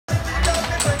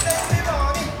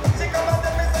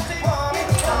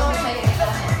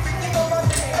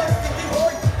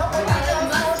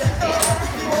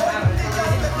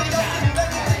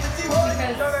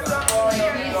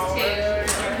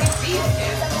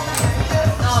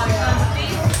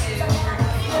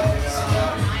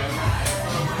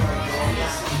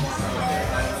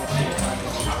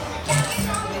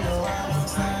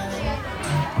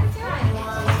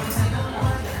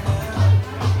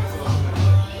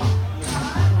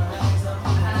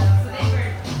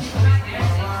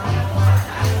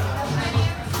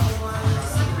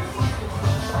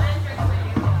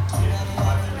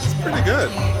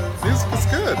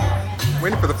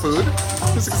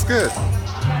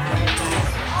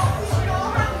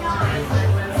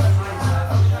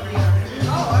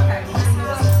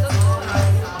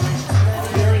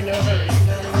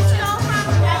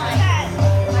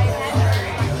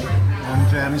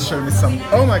show me some.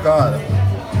 Oh my god.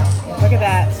 Look at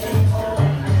that.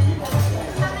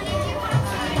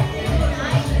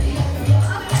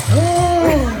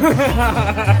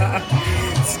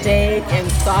 Steak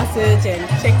and sausage and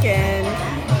chicken,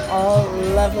 all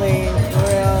lovely,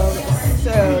 grilled,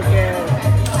 so good.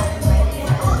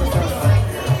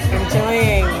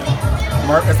 Enjoying.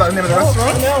 Mark, is that the name of the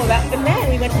restaurant? No, and then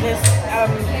we went to this.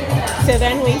 So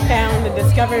then we found and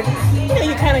discovered.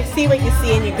 You kind of see what you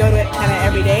see, and you go to it kind of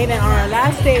every day. Then on our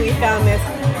last day, we found this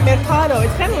mercado.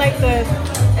 It's kind of like the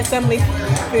assembly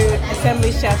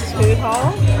chef's food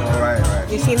hall. Oh, right.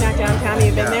 You've seen that downtown?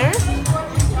 You've been there?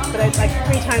 But it's like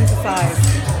 3 times the size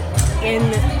in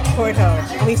Porto.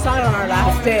 And we saw it on our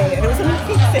last day, and it was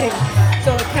amazing.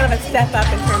 So it's kind of a step up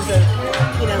in terms of,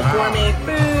 gourmet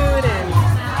food and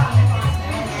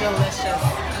delicious.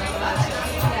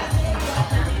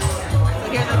 So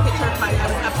here's a picture of I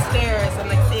was upstairs and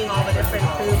like seeing all the different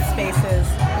food spaces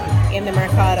in the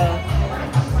Mercado.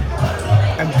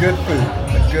 And good food,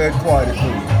 good quality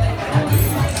food.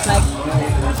 Like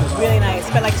really nice,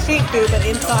 but like street food, but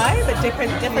inside, but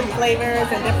different flavors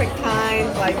and different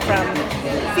kinds, like from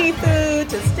seafood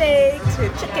to steak to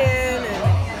chicken, and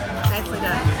nicely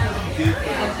done.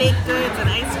 And baked goods and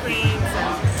ice creams.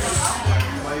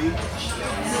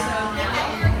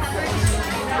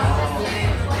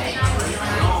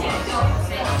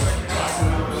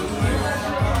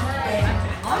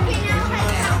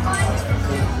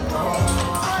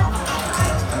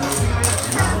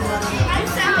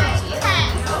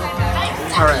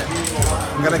 Alright,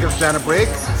 I'm gonna give Jan a break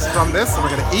from this, and we're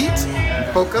gonna eat,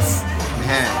 and focus, and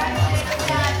hand.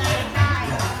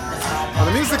 Well,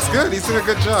 the music's good, he's doing a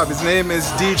good job. His name is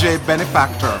DJ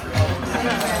Benefactor.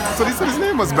 So he said his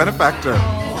name was Benefactor.